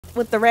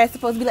What the rat's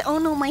supposed to be like, oh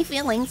no, my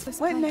feelings.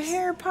 What in the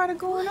Harry Potter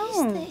going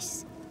on?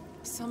 This?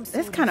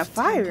 That's kind of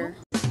fire.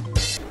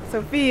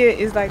 Sophia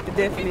is like the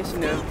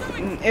definition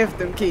of F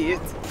them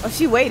kids. Oh,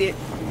 she waited.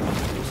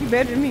 She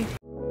better than me.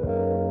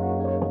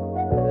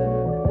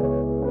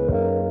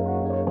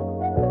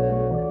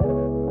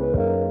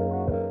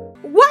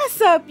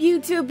 What's up,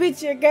 YouTube?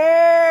 It's your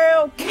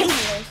girl,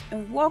 Kaylalash,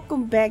 and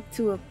welcome back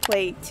to A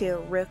Plague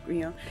Tale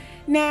Requiem.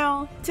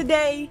 Now,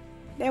 today,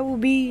 there will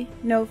be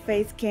no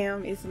face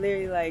cam. It's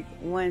literally like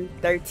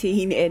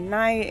 1:13 at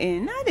night,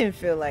 and I didn't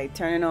feel like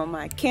turning on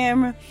my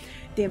camera,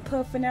 then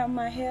puffing out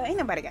my hair. Ain't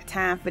nobody got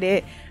time for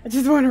that. I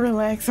just want to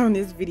relax on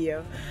this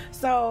video.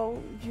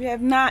 So, if you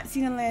have not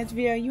seen the last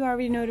video, you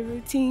already know the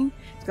routine.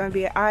 It's going to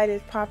be an eye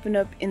that's popping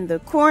up in the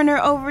corner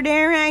over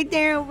there, right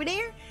there, over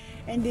there.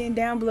 And then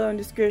down below in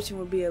the description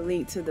will be a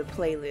link to the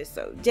playlist,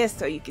 so just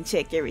so you can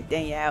check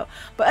everything out.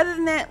 But other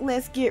than that,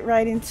 let's get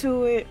right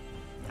into it.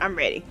 I'm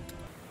ready.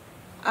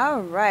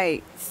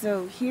 Alright,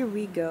 so here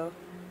we go.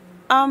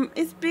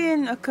 It's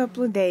been a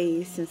couple of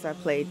days since I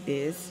played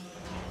this.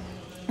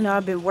 You know,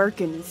 I've been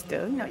working and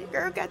stuff. You know, your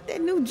girl got that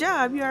new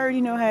job. You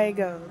already know how it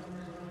goes.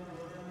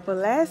 But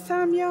last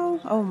time, y'all,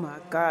 oh my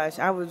gosh,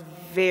 I was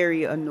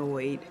very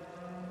annoyed.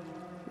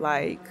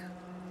 Like,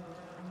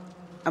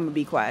 I'm gonna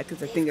be quiet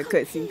because I think a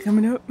cutscene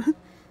coming up.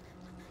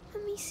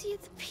 Amicia,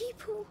 the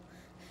people.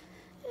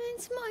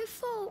 It's my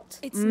fault.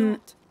 It's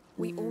not.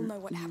 We all know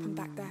what happened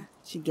back there.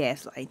 She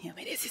gaslighting him.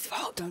 It is his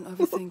fault. Don't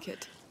overthink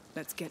it.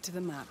 Let's get to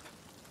the map.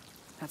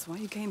 That's why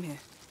you came here.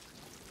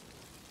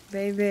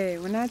 Baby,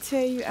 when I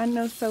tell you, I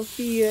know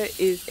Sophia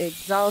is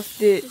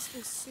exhausted, This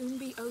will soon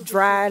be over.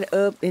 dried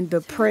up, and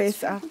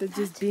depressed after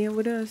just being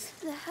with us.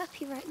 They're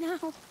happy right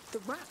now. The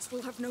rats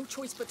will have no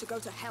choice but to go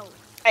to hell.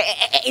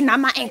 Hey, not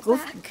my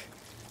ankles.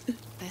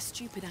 They're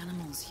stupid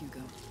animals,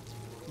 Hugo.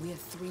 We are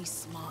three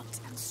smart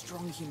and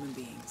strong human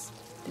beings.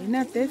 They're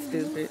not that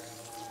stupid.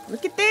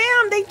 Look at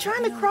them. They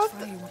trying to cross I'll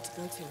tell you what to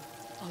go to.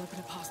 I'll open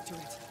a path to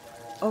it.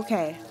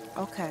 Okay.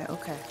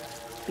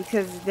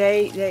 Because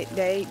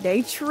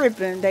they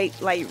tripping. They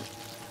like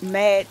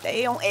mad.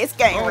 They on S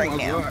game right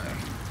now. God.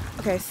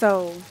 Okay,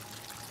 so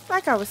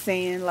like I was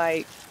saying,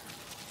 like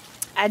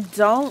I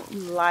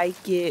don't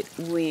like it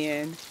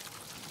when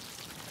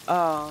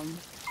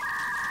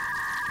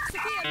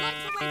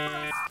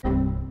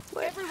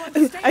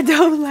I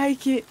don't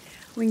like it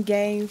when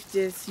games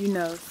just, you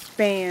know,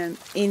 spam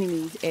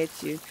enemies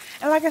at you.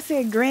 And like I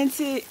said,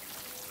 granted,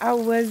 I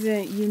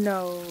wasn't, you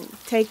know,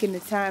 taking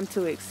the time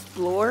to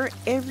explore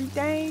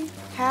everything.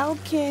 How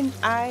can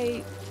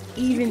I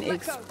even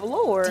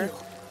explore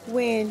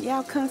when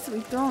y'all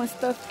constantly throwing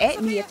stuff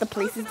at me at the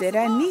places that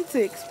I need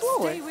to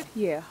explore?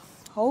 Yeah,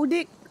 hold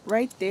it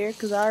right there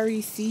because I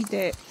already see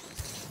that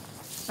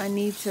I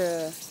need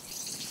to...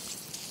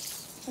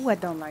 Oh, I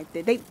don't like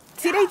that. They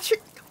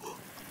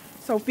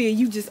Sophia,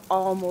 you just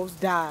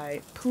almost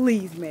died.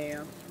 Please,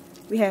 ma'am.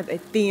 We have a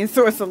thin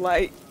source of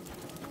light.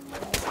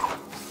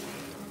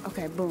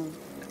 Okay, boom.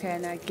 Okay,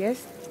 and I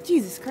guess...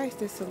 Jesus Christ,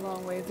 that's a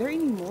long way. Is there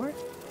any more?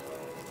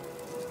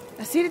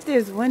 I see that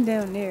there's one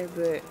down there,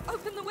 but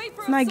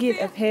let's not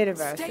get ahead of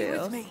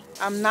ourselves.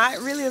 I'm not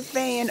really a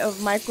fan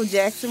of Michael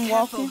Jackson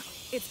walking.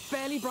 It's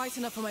barely bright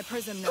enough for my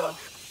prism now.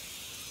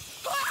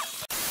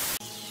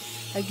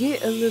 I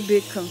get a little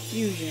bit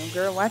confused,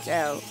 girl. Watch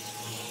out.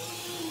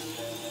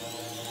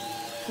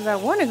 Because I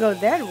want to go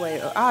that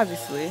way,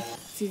 obviously.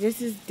 See,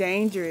 this is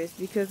dangerous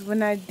because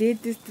when I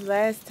did this the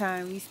last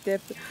time, we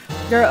stepped...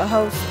 Girl, a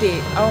whole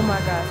stick. Oh my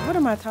gosh, what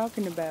am I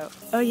talking about?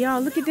 Oh,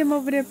 y'all, look at them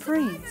over there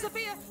praying.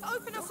 Sophia,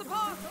 open us a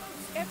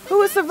path.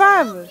 Who is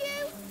survivor?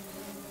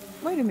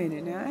 Wait a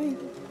minute now.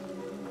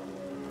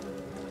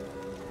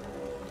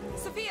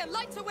 Sophia,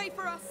 light the way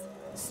for us.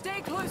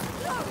 Stay close.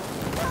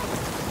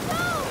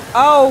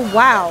 Oh,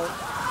 wow.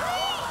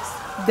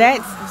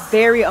 That's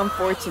very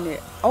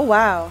unfortunate. Oh,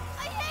 wow.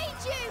 I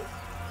hate you.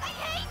 I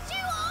hate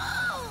you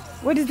all.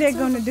 What is that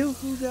going to do,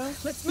 Hugo?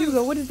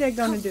 Hugo, what is that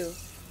going to do?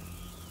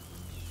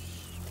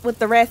 What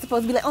the rat's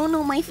supposed to be like, oh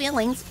no, my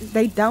feelings.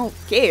 They don't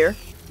care.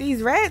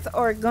 These rats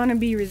are going to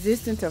be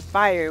resistant to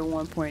fire at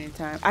one point in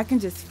time. I can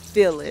just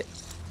feel it.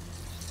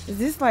 Is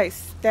this like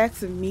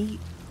stacks of meat?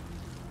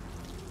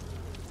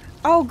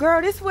 Oh,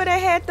 girl, this is where they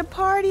had the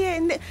party at,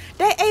 and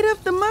they ate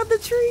up the mother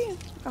tree.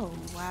 Oh,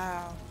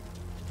 wow.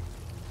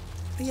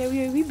 Yeah,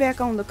 we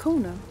back on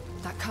Lacuna.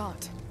 That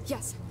cart.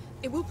 Yes,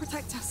 it will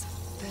protect us.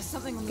 There's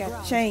something on the ground.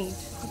 Got change.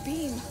 A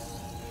beam.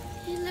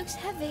 It looks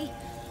heavy.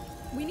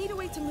 We need a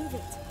way to move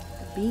it.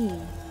 A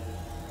beam.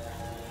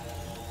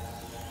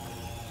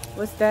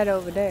 What's that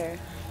over there?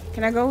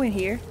 Can I go in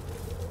here?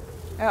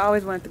 I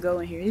always wanted to go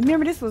in here.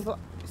 Remember, this was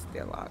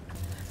still locked.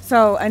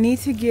 So I need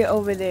to get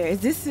over there. Is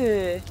this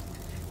a...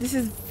 This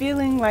is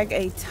feeling like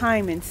a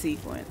timing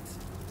sequence.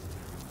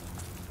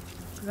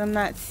 Because I'm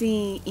not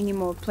seeing any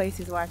more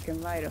places where I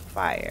can light a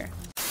fire.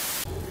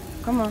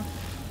 Come on.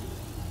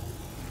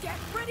 Get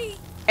ready.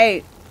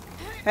 Hey.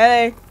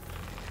 Hey.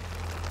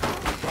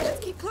 Let's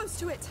keep close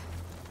to it.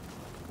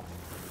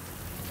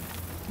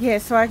 Yeah,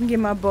 so I can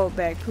get my boat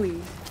back,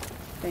 please.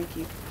 Thank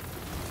you.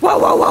 Whoa,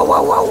 whoa, whoa,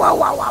 whoa, whoa, whoa,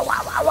 whoa, whoa, whoa,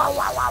 whoa,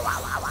 whoa,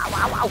 whoa,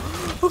 whoa, whoa,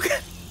 whoa. Okay.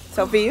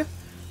 Sophia.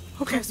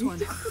 Okay. This one.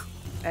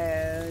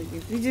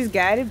 We just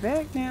got it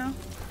back now.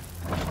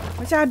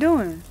 What y'all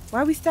doing?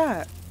 Why we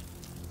stop?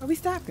 Why we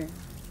stopping?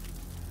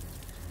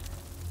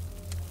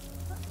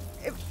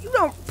 If you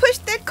don't push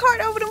that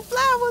cart over them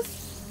flowers.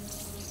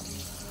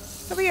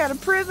 So we got a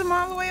prism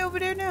all the way over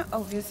there now?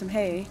 Oh, here's some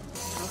hay.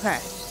 Okay.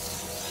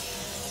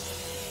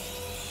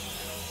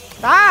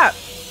 Stop!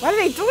 Why do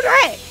they do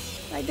that?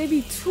 Like they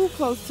be too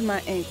close to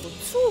my ankle.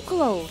 Too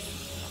close.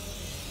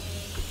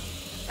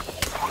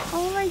 I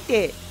don't like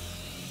that.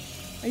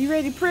 Are you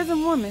ready,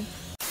 prism woman?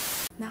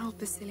 Now,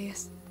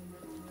 Basilius,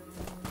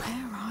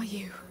 where are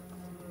you?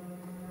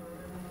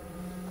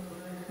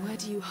 Where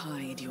do you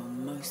hide your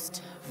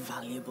most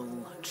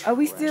valuable treasure? Are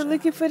we still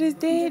looking for this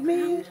dead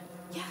man?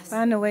 Yes.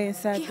 Find a way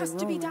inside He the has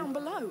to be room. down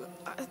below.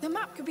 The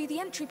map could be the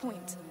entry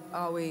point.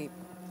 Are we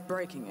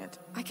breaking it?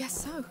 I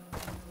guess so.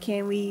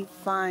 Can we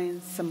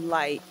find some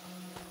light?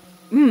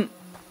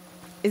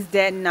 Is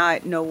that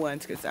not no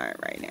one's concern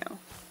right now?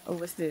 Oh,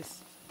 what's this?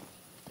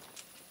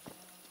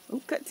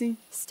 Oh, cutscene.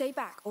 Stay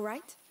back, all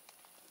right?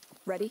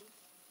 Ready?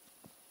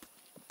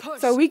 Push.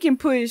 So we can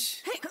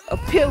push a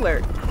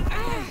pillar.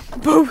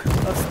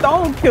 A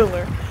stone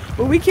pillar.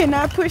 But we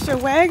cannot push a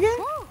wagon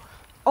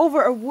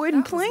over a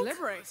wooden That was plank?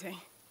 liberating.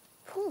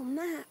 Poor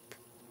map.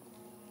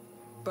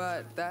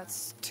 But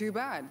that's too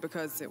bad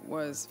because it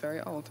was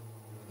very old.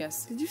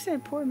 Yes. Did you say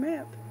poor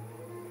map?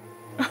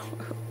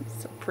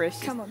 So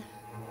precious. Come on.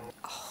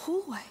 A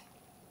hallway.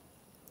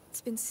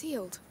 It's been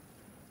sealed.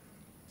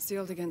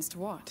 Sealed against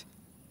what?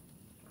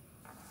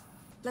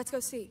 Let's go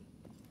see.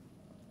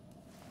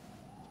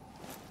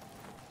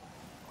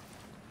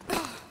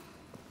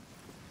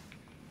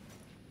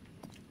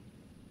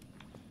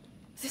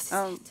 This is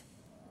it.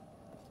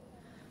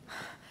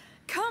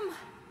 Come.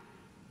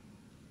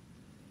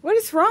 What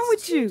is wrong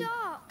with Too you?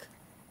 dark.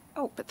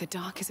 Oh, but the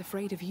dark is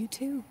afraid of you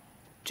too.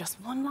 Just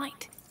one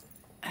light,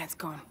 and it's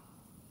gone.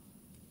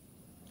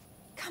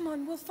 Come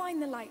on, we'll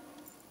find the light.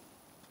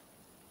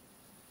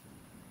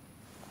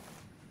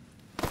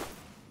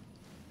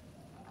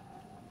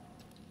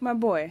 My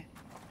boy.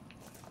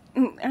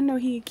 I know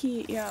he a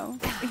kid, y'all.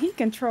 He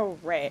control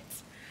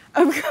rats.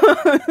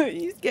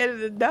 You scared of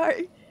the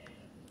dark?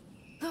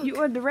 Look, You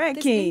are the Rat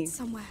there's King. eight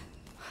somewhere.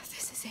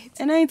 This is it.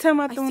 And I ain't talking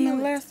about I the one feel on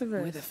it. Last of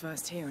We're Us. the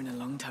first here in a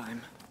long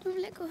time.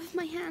 Don't let go of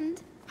my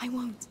hand. I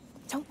won't.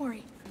 Don't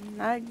worry. I'm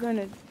not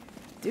gonna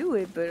do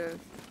it, but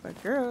a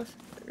girl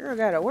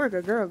gotta work.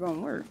 A girl gonna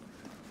work.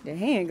 The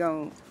hand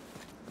gonna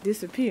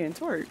disappear and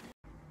twerk.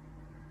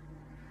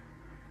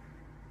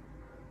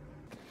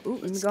 Ooh,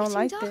 I'm It's gonna getting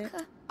light darker.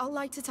 that. I'll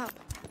light it up.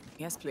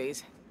 Yes,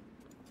 please.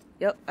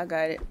 Yep, I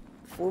got it.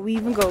 Before we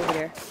even go over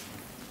there.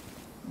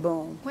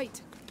 Boom.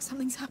 Wait,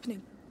 something's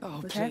happening. Oh,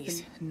 What's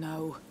please. happening?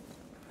 No.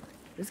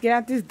 Let's get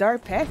out this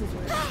dark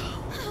passageway.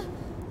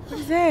 What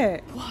is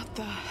that? What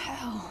the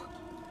hell?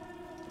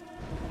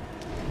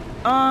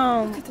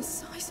 Look at the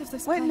size of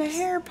this What in the place.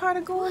 Harry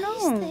Potter going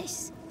What on? is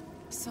this?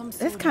 Some That's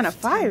sort kind of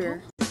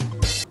fire.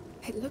 temple?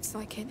 It looks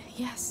like it,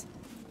 yes.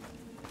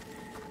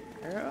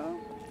 Girl,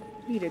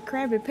 need a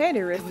Krabby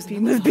Patty was recipe.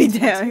 another Must be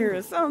hospital down too. here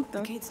or The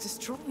something. gate's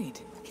destroyed.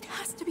 It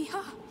has to be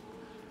her.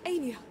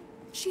 Alia.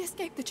 She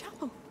escaped the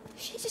chapel.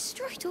 She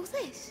destroyed all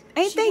this.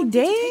 Ain't She they wanted to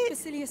take dead?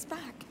 Basilius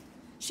back.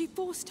 She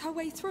forced her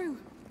way through.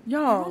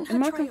 Y'all, on her in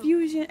my trail.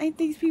 confusion, ain't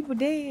these people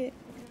dead?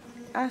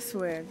 I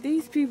swear, if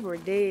these people are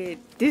dead,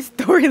 this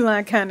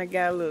storyline kind of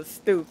got a little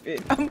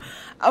stupid. I'm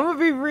gonna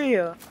be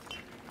real.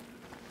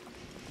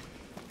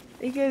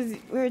 Because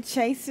we're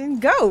chasing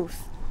ghosts.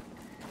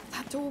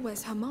 That door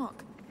wears her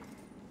mark.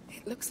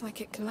 It looks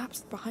like it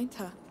collapsed behind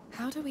her.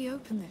 How do we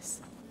open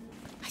this?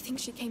 I think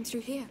she came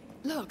through here.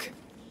 Look!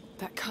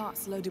 That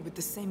cart's loaded with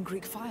the same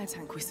Greek fire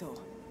tank we saw.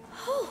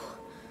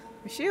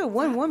 Is she a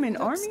one-woman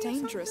Looks army or something?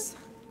 dangerous.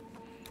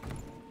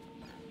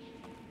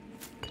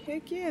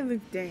 Heck yeah, it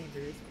looks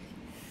dangerous.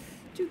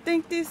 What you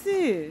think this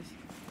is?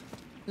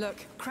 Look,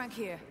 crank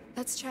here.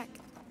 Let's check.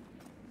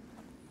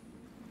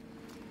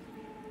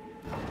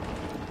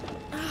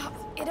 Ah,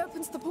 it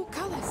opens the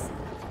portcullis.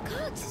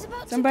 God, it's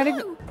about Somebody to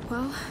go- go.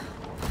 Well,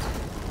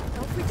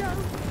 off we go.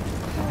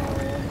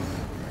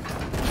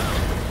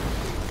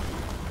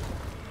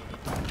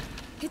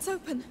 It's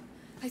open,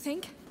 I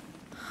think.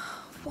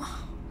 Wow.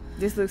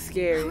 This looks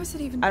scary. How is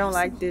it even I don't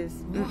like possible? this.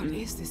 What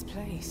is this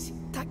place?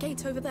 That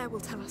gate over there will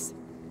tell us.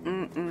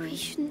 We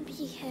shouldn't be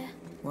here.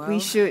 Well, We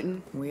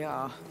shouldn't. We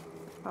are.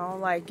 I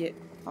don't like it.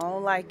 I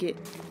don't like it.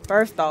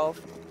 First off.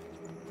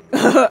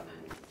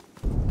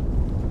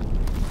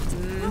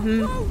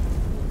 Whoa!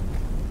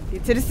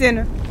 Get to the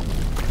center.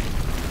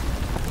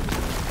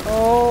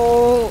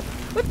 Oh,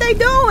 what they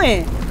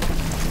doing?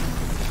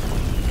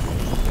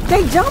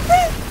 They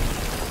jumping?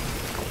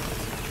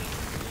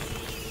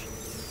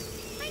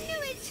 I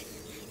knew it.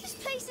 This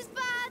place is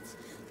bad.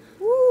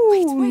 Ooh,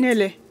 Wait.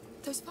 nearly.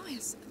 Those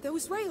fires,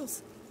 those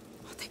rails.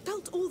 Oh, they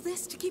built all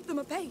this to keep them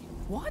at bay.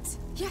 What?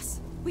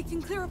 Yes, we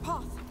can clear a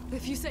path.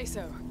 If you say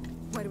so.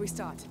 Where do we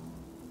start?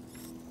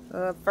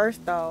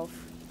 First off,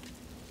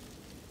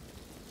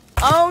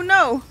 Oh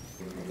no!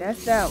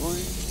 That's that one.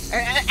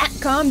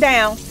 Calm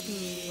down.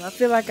 I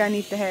feel like I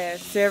need to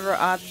have several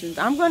options.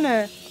 I'm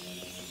gonna...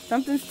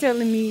 Something's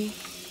telling me...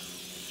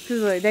 Cause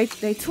look,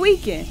 they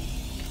tweaking.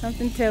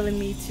 Something telling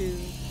me to...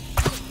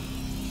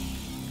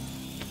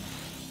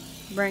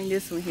 bring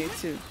this one here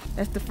too.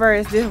 That's the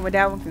first. This is where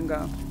that one can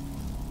go.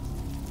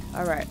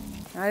 Alright.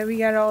 Now that we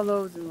got all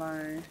those in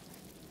line,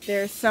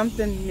 there's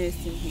something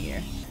missing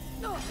here.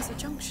 No, there's a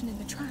junction in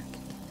the track.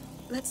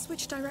 Let's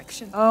switch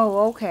direction.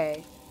 Oh,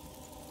 okay.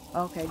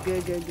 Okay,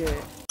 good.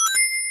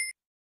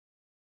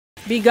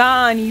 Be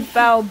gone, you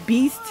foul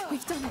beast.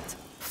 We've done it.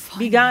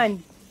 Be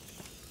gone.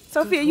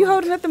 Sophia, you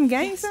holding up them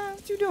gang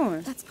signs? What you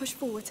doing? Let's push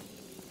forward.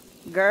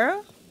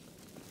 Girl?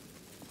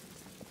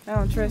 I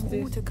don't trust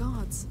this. Water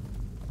guards.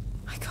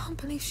 I can't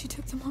believe she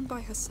took them on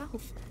by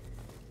herself.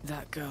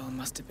 That girl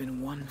must have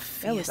been one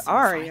That was fearsome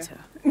Arya. fighter.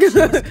 She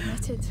was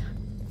committed.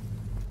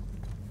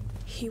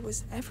 He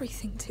was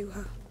everything to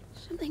her.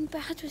 Something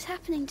bad was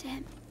happening to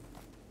him.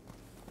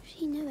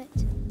 She knew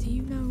it. Do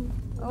you know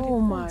what Oh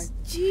it my was?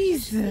 I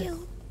Jesus.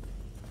 feel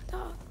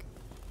dark.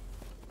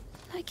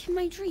 Like in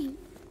my dream.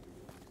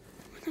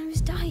 When I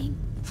was dying.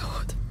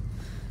 Lord,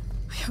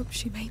 I hope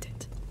she made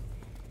it.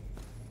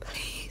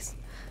 Please,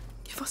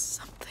 give us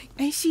something.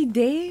 Ain't she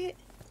dead?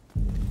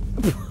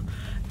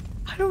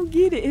 I don't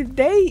get it.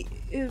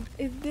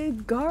 If the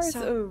guards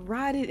are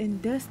rotted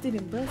and dusted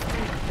and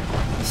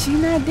busted, is she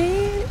not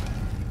dead?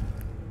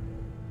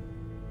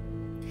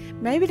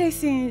 Maybe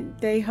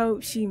they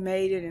hope she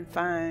made it and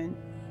find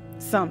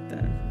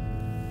something.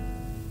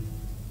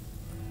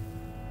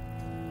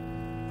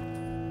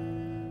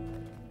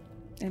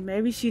 And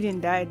maybe she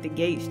didn't die at the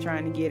gates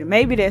trying to get it.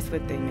 Maybe that's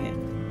what they meant.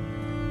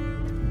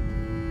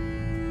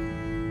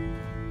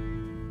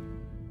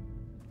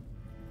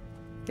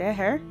 That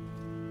her?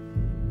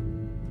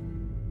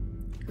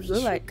 We Look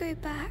should like go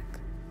back.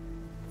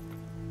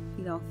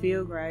 you don't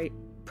feel right.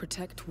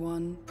 Protect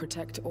one,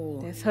 protect all.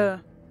 That's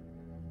her.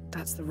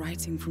 That's the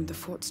writing from the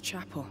fort's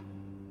chapel.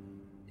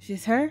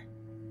 She's her?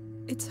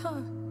 It's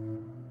her,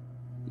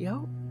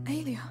 Yo,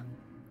 Alia,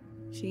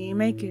 she ain't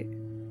make it.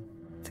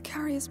 the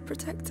carrier's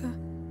protector.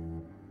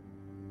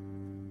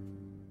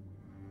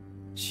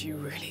 She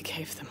really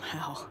gave them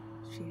hell.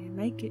 She didn't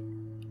make it.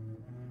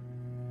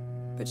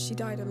 But she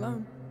died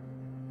alone.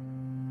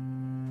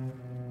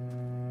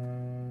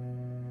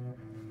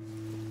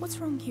 What's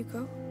wrong,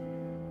 Hugo?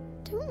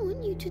 Don't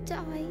want you to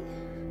die.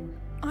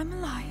 I'm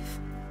alive.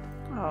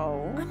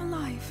 Oh. I'm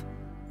alive.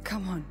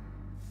 Come on.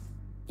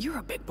 You're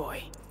a big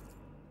boy.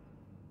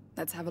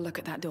 Let's have a look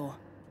at that door.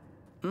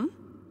 Hmm?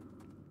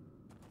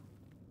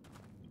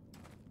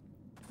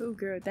 Oh,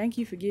 girl, thank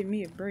you for giving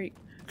me a break.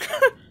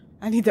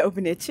 I need to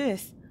open that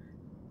chest.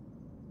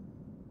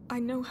 I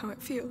know how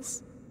it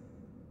feels,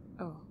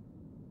 Oh.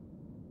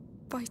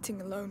 fighting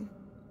alone.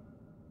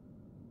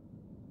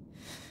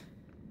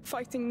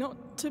 Fighting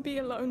not to be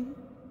alone.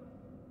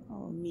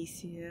 Oh,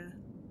 Amicia.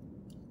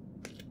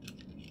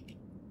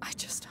 I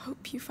just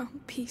hope you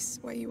found peace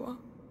where you are.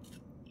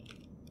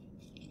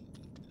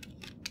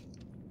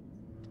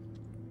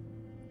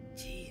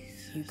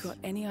 Jesus. You got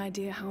any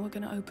idea how we're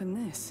gonna open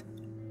this?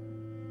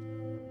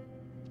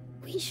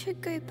 We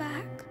should go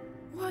back.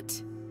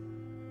 What?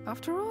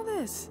 After all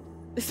this?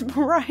 It's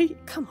right.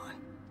 Come on.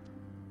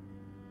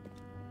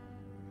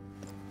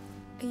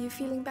 Are you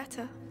feeling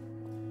better?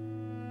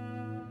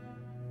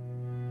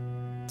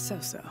 So.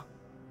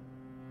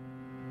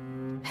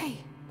 Hey,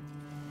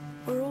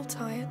 we're all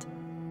tired,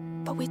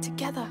 but we're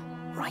together,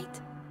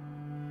 right?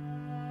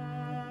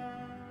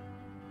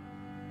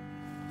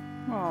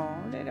 Oh,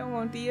 they don't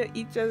want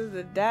each other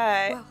to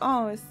die. Well,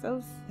 oh, it's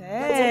so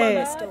that's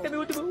another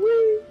sad.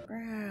 story.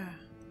 Bruh.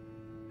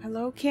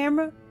 Hello,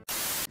 camera?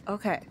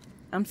 Okay,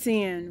 I'm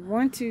seeing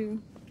 1,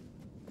 2,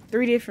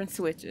 3 different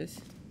switches.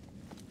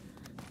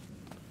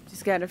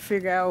 Just gotta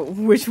figure out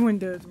which one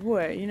does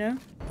what, you know?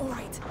 All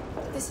right,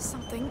 this is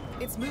something.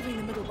 It's moving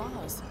the middle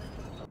bars.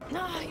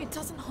 No, it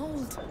doesn't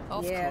hold.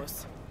 Of Yeah.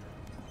 course.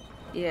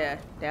 Yeah,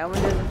 that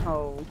one doesn't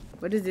hold.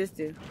 What does this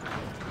do?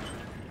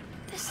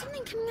 There's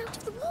something coming out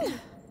of the wall.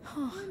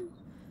 Huh.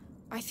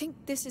 I think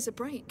this is a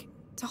brake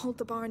to hold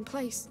the bar in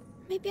place.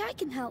 Maybe I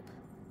can help.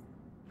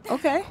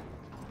 Okay.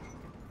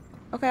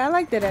 Okay, I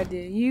like that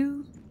idea.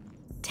 You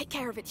Take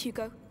care of it,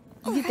 Hugo.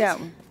 get that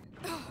one.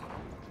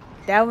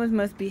 That one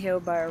must be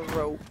held by a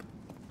rope.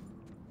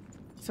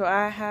 So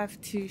I have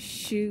to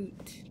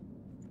shoot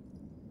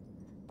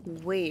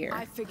where?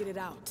 I figured it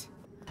out.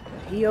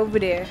 He over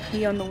there.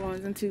 He on the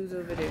 1s and 2s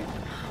over there.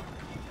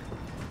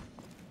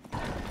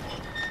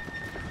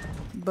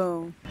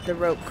 Boom. The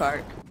rope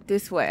cart.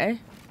 This way.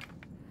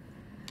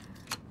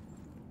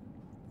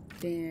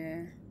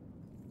 Then.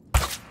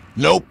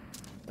 Nope.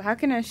 But how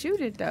can I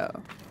shoot it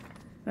though?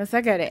 Unless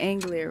I gotta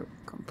angle it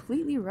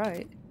completely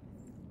right.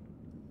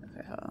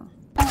 Okay, hold on.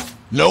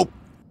 Nope.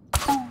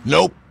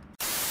 Nope.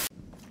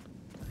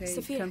 Okay,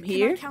 Sophia, come can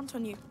here. I count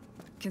on you?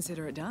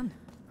 Consider it done.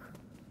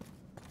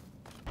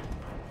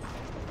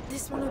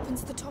 This one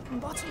opens the top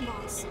and bottom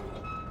bars.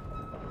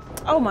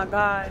 Oh my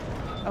god.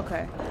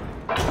 Okay.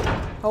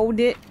 Hold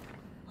it.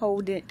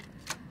 Hold it.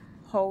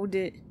 Hold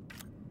it.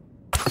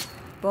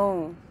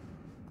 Boom.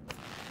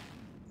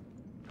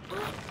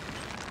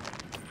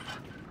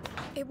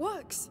 It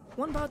works.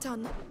 One bar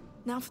done.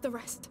 Now for the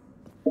rest.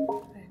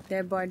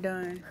 That bar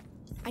done.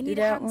 I need Do a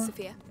that hand, one.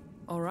 Sophia.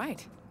 All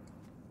right.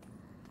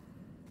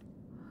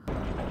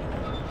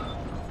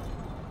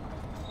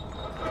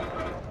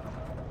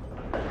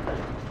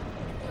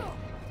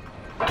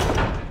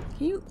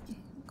 Can you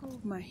go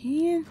with my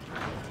hand?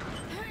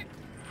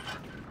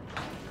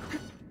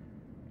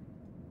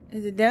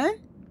 Is it done?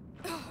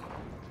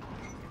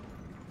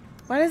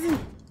 Why doesn't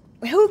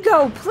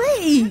Hugo,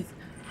 please?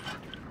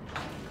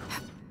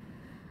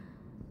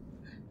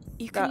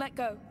 You can let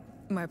go.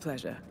 My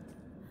pleasure.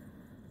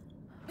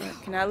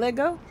 Can I let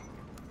go?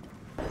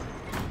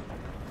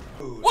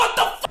 What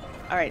the f?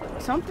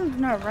 Alright, something's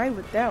not right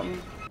with that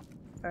one.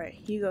 Alright,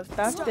 Hugo,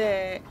 stop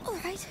that. All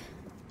right.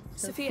 Sophia,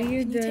 Sophia can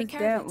you does take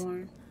care that of it?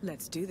 one.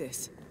 Let's do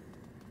this.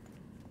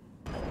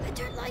 I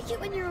don't like it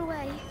when you're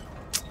away.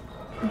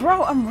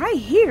 Bro, I'm right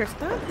here.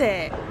 Stop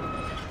that.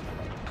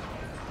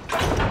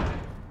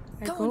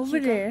 I Go go on, over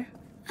Hugo. there.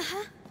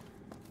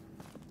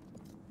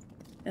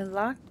 And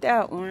lock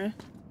that one.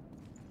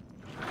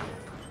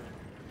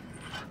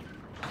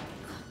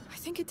 I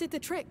think it did the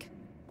trick.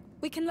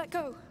 We can let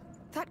go.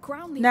 That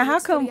ground Now, how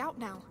looks fully come- out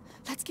now.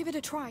 Let's give it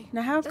a try.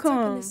 Now, how Let's come-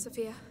 open this,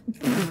 Sophia.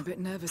 I'm a bit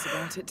nervous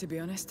about it, to be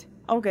honest.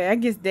 Okay, I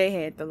guess they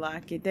had to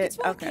lock it. It's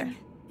That working. okay.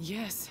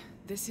 Yes,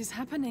 this is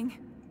happening.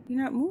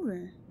 You're not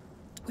moving.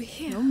 We're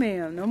here. No,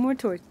 ma'am. No more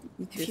torch.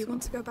 If you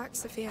want to go back,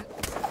 Sophia,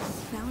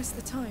 now is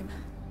the time.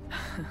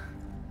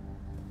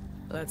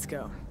 Let's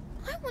go.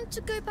 I want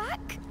to go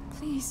back.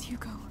 Please,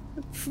 Hugo.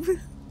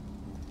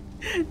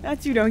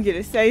 Not you don't get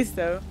to say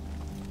so.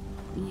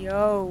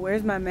 Yo,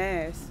 where's my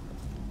mask?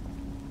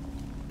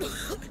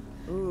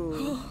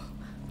 Ooh.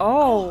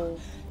 Oh,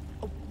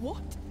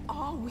 What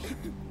are we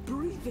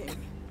breathing?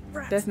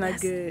 that's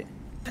not good.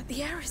 But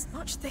the air is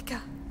much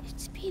thicker.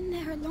 It's been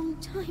there a long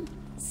time.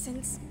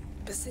 Since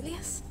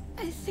Basilius?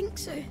 I think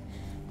so.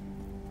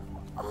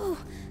 Oh,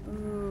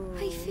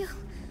 I feel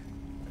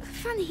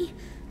funny.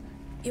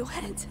 Your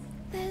head.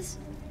 There's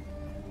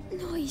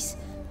noise.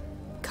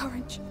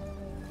 Courage.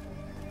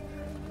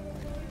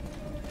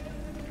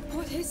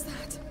 What is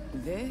that?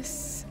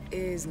 This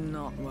is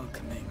not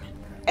welcoming.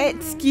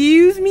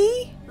 Excuse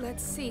me?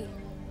 Let's see.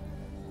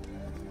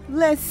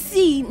 Let's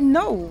see.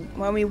 No.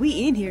 Well, I mean,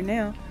 we in here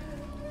now.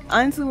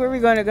 Honestly, where we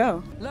gonna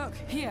go? Look,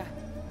 here.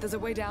 There's a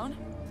way down.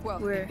 Well,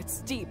 Where? it's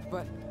steep,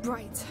 but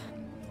Right.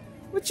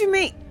 What you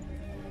mean?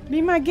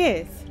 Be my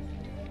guest.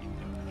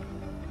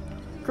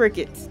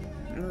 Crickets.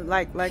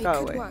 Like It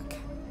always. could work.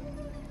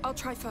 I'll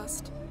try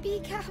first. Be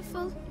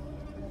careful.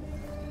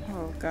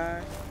 Oh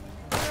god.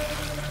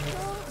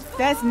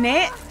 That's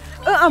net.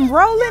 I'm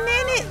rolling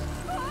in it.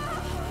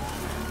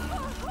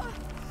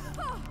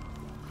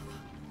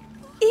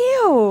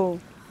 Ew.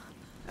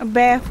 A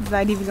bath is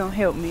not even gonna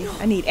help me.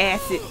 I need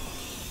acid.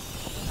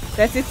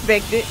 That's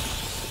expected.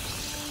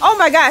 Oh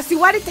my god, see,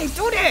 why did they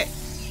do that?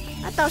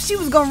 I thought she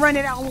was gonna run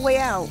it all the way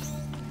out.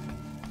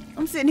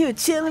 I'm sitting here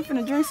chilling,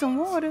 finna drink some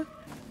water.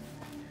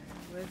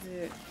 Where's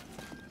it?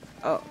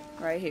 Oh,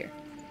 right here.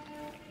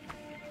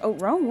 Oh,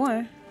 wrong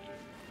one.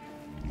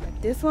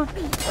 Like this one.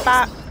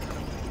 Pop.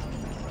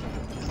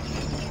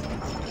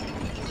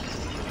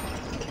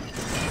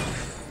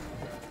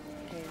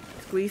 Okay,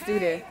 squeeze through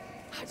there.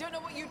 I don't know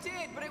what you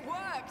did, but it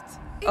worked.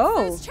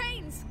 Oh. Those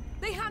chains.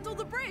 They handle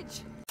the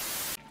bridge.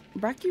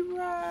 Rocky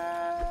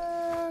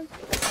Rock.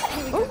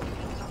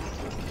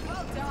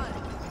 Well done.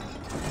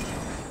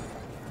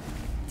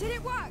 Did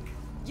it work?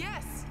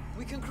 Yes,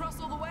 we can cross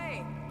all the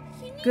way.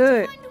 You need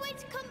Good. to find a way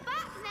to come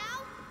back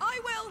now. I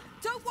will.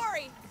 Don't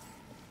worry.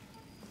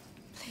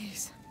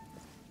 Please,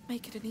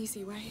 make it an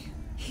easy way.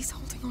 He's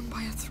holding on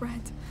by a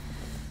thread.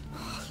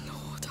 Oh,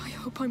 Lord, I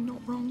hope I'm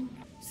not wrong.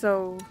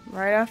 So,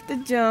 right off the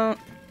jump.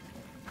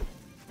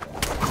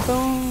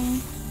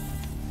 Boom.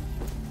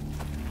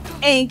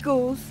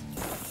 Ankles.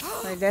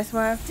 Like, that's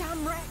why.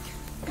 Damn wreck.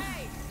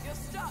 Hey, you're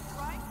stuck,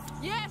 right?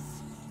 Yes.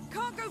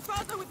 Can't go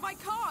further with my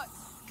cart.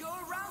 Go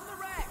around the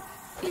wreck.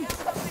 We have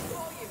something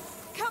for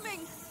you. Coming.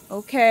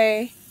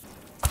 Okay.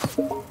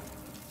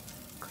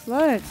 Clutch,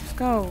 let's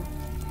go.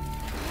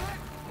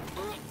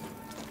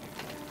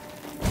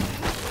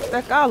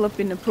 Stuck all up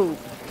in the poop.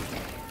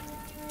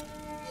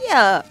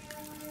 Yuck.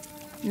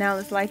 Now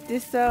let's light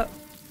this up.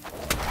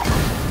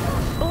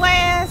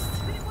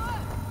 Blast! Did it work?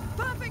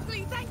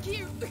 Perfectly, thank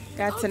you.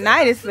 Got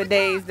tinnitus for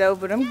days though,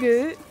 but I'm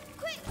good.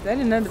 Is that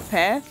another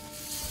path?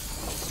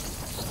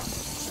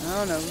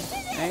 I don't know.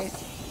 I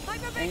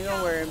ain't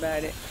gonna worry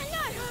about it.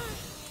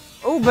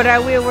 Oh, but I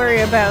will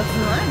worry about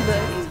slime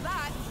buddy.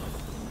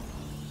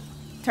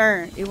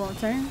 Turn. It won't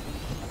turn?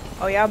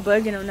 Oh, y'all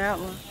bugging on that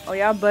one. Oh,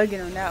 y'all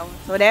bugging on that one.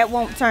 So that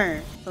won't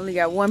turn. Only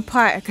got one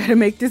pot. I gotta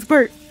make this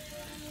work.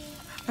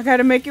 I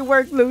gotta make it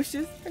work,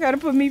 Lucius. I gotta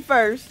put me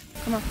first.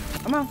 Come on.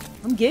 Come on.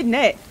 I'm getting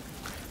that.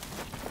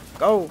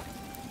 Go.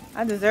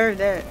 I deserve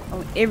that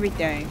on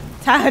everything.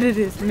 Tired of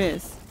this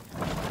mess.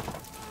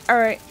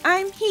 Alright,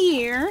 I'm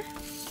here.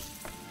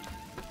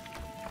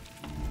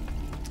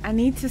 I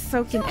need to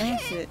soak in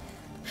acid.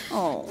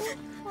 Oh,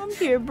 I'm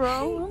here,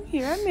 bro. I'm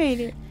here. I made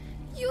it.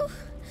 You.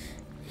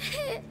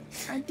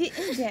 I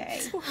didn't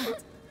die.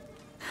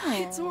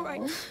 It's all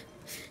right.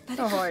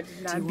 So hard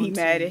to not be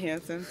mad at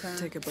him sometimes.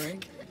 Take a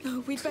break.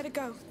 No, we'd better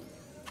go.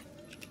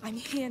 I'm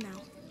here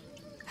now.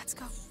 Let's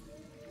go.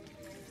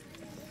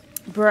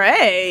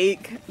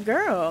 Break?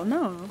 Girl,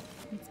 no.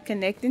 It's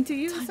connecting to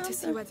you or Time something? to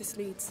see where this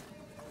leads.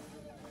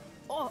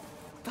 Oh,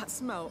 that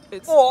smell.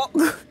 It's Oh.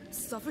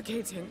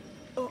 suffocating.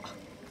 Oh,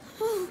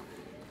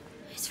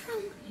 it's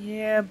wrong.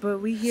 Yeah, but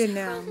we here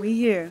now. We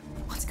here.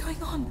 What's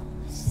going on?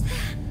 What's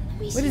that?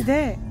 Amicia, What is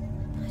that?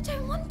 I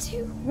don't want to.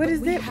 What is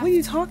we that? have What are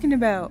you talking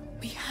about?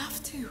 We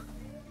have to.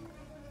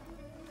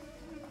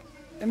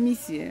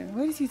 Amicia,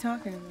 what is he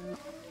talking about?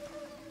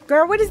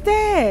 Girl, what is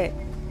that?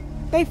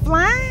 They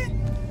flying?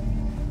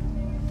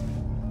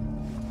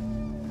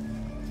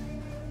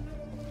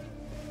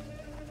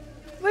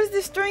 What is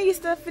this stringy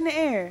stuff in the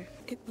air?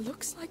 It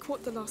looks like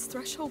what the last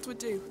threshold would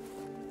do.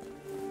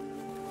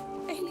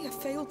 Aelia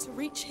failed to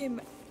reach him,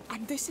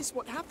 and this is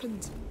what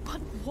happened. But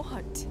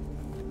what?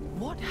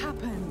 What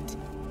happened?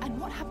 And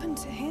what happened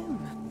to him?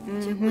 I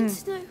don't want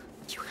to know.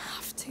 You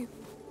have to.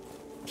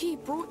 He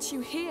brought you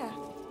here.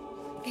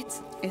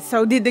 It's And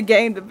so did the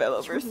game your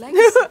developers.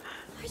 legacy.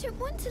 I don't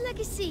want a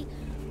legacy.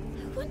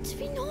 I want to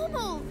be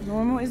normal.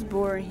 Normal is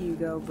boring,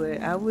 Hugo,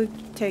 but I would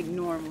take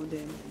normal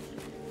then.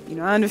 You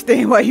know, I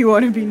understand why you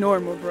want to be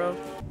normal, bro.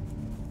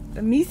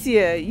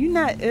 Amicia, you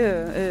not,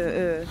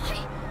 I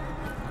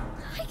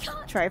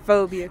can't.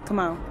 Triphobia, come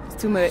on.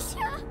 It's too much.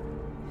 Amicia.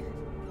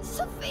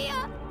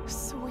 Sophia.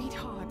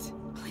 Sweetheart,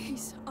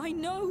 please. I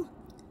know.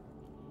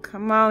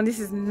 Come on, this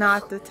is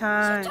not the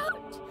time.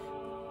 Don't.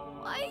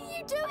 Why are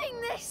you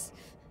doing this?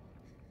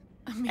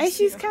 And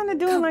she's kind of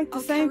doing Come, like the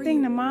I'll same carry thing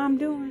you. the mom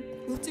doing.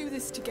 We'll do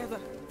this together.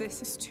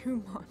 This is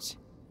too much.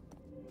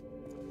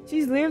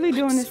 She's literally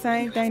doing the sorry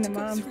same you thing have the to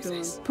go mom's through doing.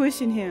 this.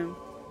 Pushing him.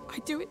 I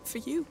do it for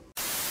you.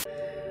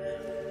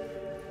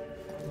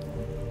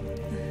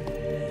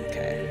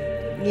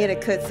 Okay. Need a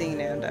cutscene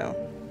now,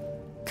 though.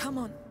 Come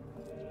on.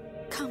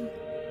 Come.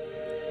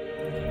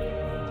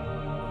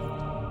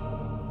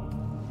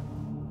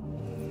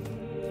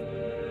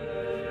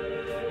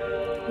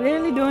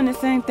 Literally doing the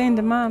same thing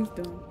the mom's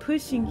doing.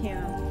 Pushing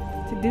him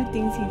to do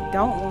things he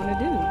don't want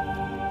to do.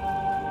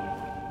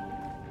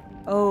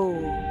 Oh.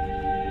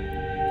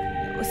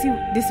 See,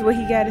 this is what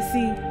he got to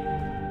see.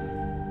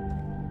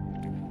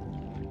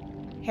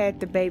 Had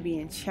the baby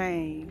in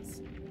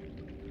chains.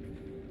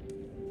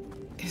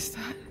 Is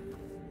that?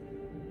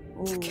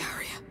 The Ooh.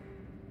 carrier.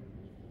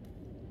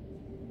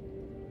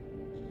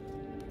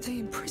 They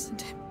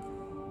imprisoned him.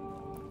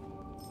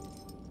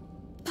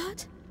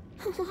 But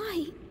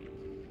why?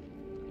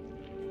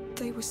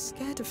 They were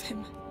scared of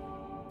him.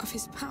 Of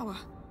his power.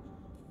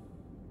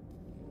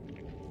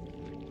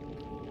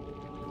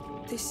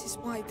 This is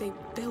why they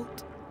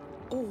built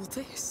all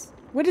this.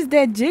 What is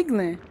that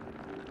jiggling?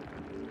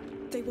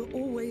 They were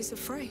always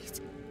afraid.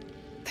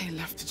 They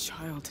left a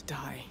child to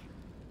die.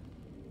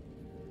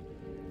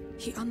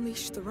 He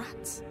unleashed the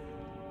rats.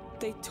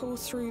 They tore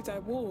through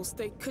their walls.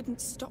 They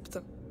couldn't stop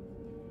them.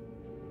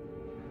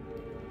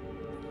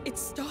 It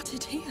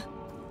started here.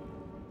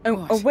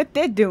 Oh, what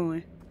they're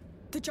doing?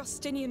 The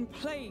Justinian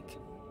plague.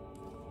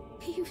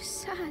 He was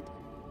sad.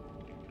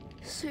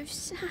 So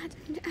sad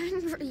and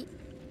angry.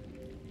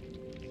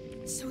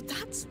 So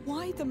that's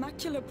why the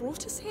macula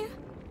brought us here?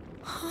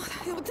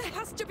 Oh, there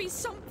has to be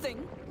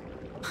something.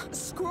 A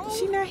scroll? Did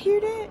she not hear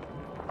that?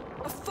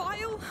 A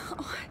file?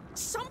 Oh,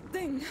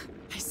 something.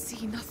 I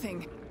see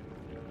nothing.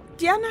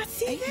 Did y'all not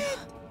see Aelia,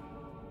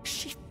 that?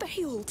 she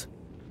failed.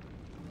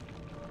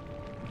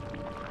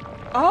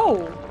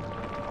 Oh.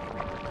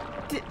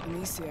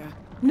 Amicia.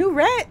 New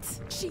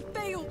rats? She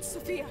failed,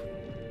 Sophia.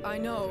 I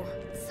know.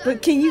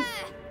 But can you...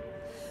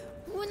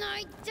 When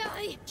I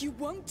die, You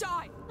won't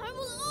die. I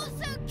will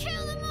also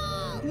kill them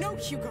all. No,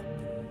 Hugo.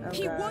 Oh,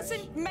 He gosh.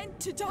 wasn't meant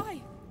to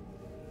die.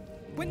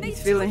 When they He's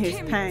took feeling his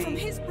him pain. from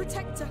his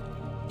protector,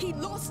 he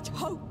lost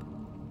hope.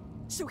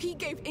 So he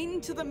gave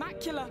in to the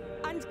macula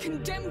and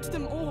condemned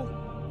them all.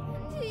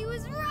 And he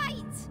was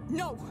right.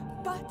 No,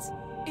 but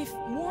if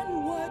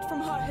one word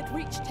from her had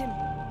reached him,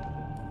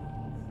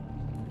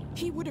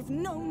 he would have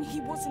known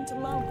he wasn't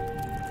alone.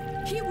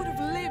 He would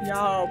have lived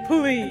Y'all, and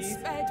please.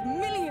 spared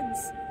millions.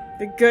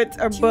 The guts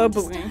are Do you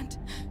bubbling. understand?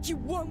 You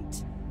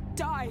won't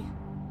die.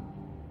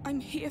 I'm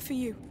here for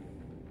you,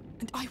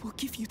 and I will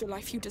give you the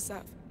life you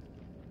deserve.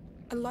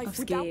 A life I'm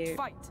without scared.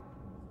 fight.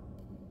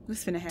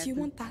 What's finna happen? Do you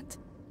want that?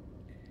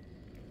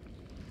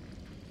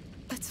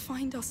 Let's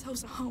find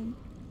ourselves a home.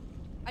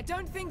 I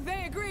don't think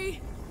they agree.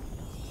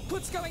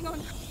 What's going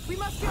on? We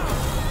must go.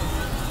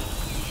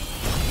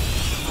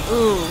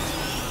 Ooh.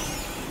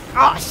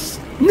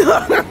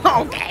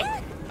 Oh, okay.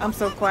 I'm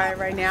so quiet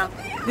right now.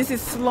 This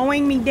is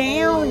slowing me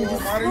down. This is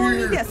slowing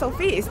me down.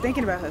 Sophia is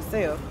thinking about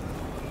herself.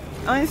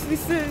 Honestly,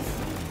 sis.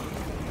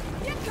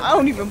 I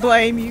don't even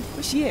blame you.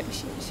 Where she at? Where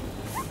she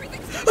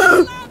at?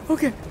 Where she at?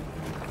 Okay.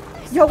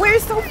 Yo,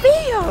 where's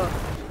Sophia?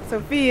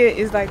 Sophia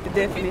is like the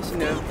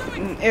definition of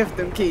F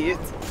them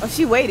kids. Oh,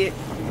 she waited.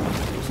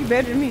 She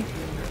better than me.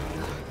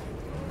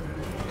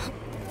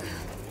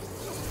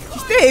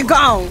 She's still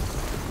gone.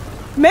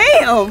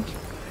 Ma'am!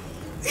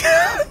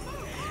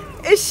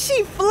 Is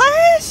she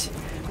Flash?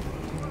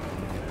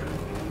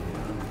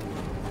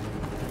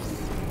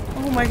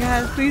 Oh my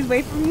god, please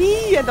wait for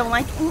me. I don't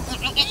like it.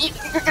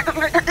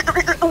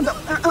 I don't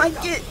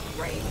like it.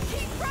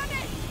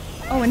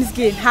 Oh, and it's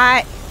getting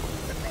hot.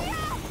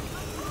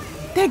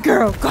 That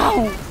girl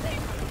gone.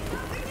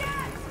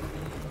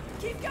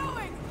 Keep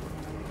going.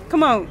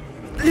 Come on.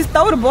 Just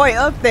throw the boy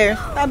up there.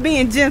 Stop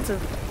being gentle.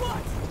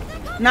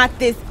 Not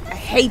this. I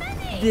hate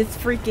this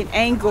freaking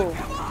angle.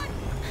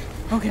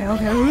 Okay,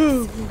 okay.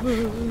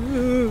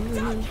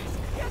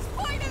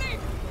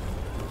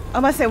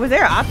 I'm about to say, was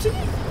there an option?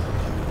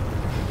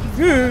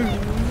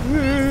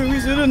 We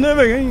should have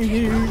never came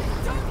here.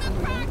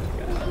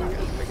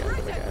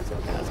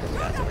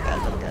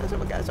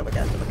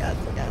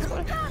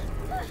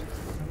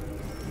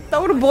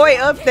 Throw the boy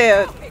up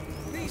there.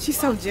 She's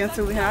so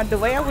gentle with him. The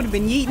way I would have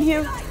been yeeting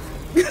him.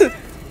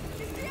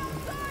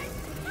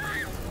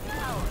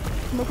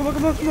 Come on, come on,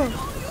 come on, come on.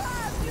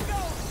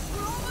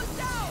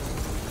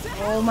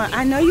 Oh my,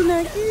 I know you're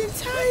not getting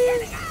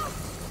tired.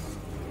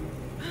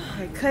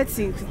 Okay,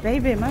 cutscene, because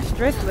baby, my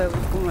stress level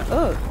is going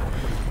up.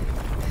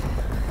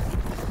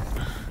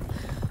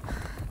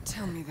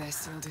 Tell me they're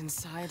sealed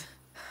inside.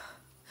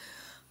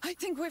 I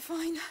think we're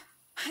fine.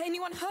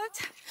 Anyone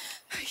hurt?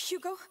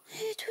 Hugo?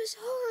 It was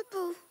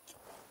horrible.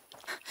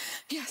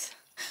 Yes.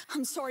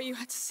 I'm sorry you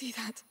had to see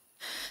that.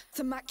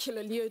 The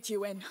macula lured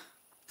you in.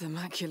 The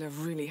macula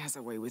really has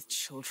a way with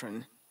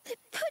children. They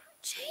put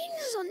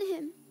chains on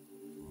him.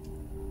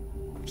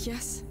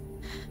 Yes,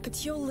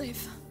 but you'll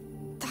live.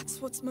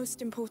 That's what's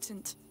most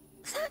important.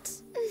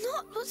 That's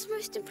not what's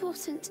most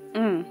important.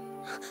 I'm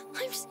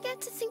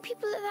scared to think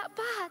people are that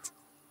bad.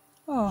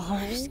 Oh.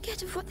 I'm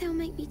scared of what they'll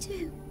make me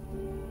do.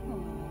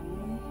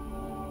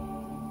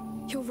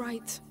 You're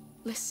right.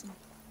 Listen.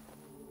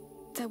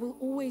 There will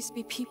always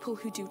be people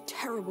who do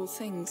terrible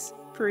things.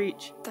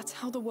 Preach. That's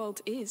how the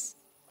world is.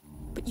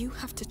 But you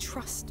have to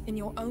trust in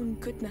your own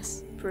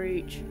goodness.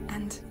 Preach.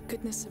 And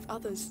goodness of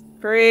others.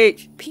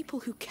 Preach. People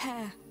who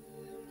care.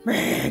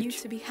 Preach. You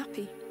to be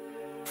happy.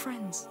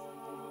 Friends.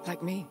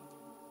 Like me.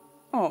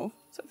 Oh,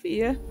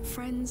 Sophia.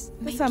 Friends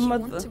That's make our you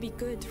mother. want to be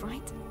good,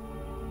 right?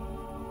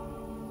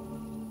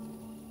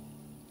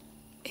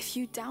 If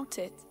you doubt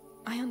it,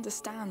 I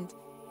understand.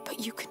 But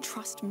you can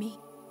trust me.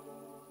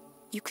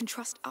 You can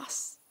trust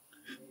us.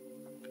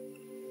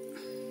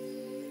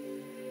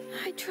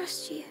 I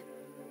trust you.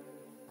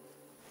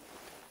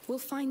 We'll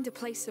find a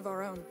place of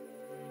our own.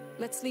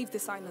 Let's leave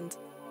this island.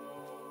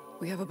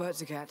 We have a boat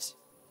to catch,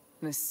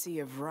 and a sea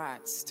of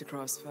rats to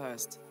cross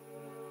first.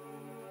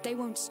 They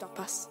won't stop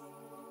us.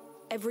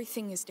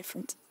 Everything is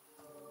different.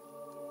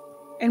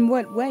 In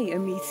what way,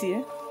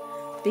 Amicia?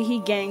 Did he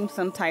gain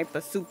some type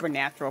of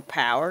supernatural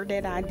power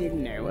that I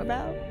didn't know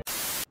about?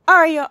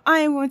 Alright, y'all, I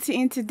am going to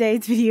end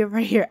today's video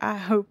right here. I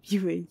hope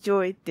you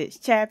enjoyed this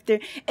chapter.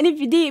 And if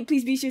you did,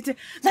 please be sure to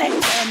like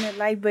on that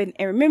like button.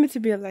 And remember to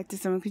be a like to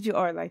someone because you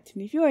are a like to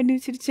me. If you are new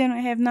to the channel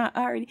and have not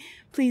already,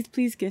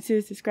 please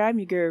consider subscribing.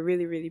 Your girl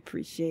really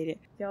appreciate it.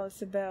 Y'all,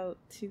 it's about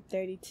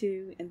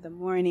 2:32 in the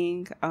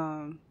morning.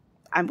 I'm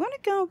gonna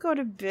go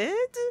to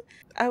bed.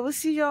 I will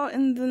see y'all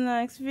in the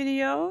next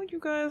video. You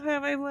guys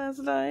have a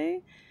blessed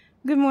day.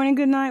 Good morning,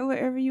 good night,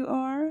 wherever you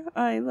are.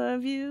 I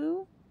love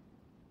you.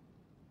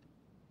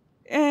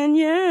 And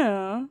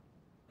yeah,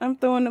 I'm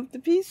throwing up the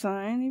peace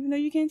sign, even though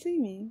you can't see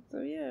me.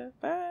 So yeah,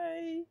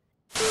 bye.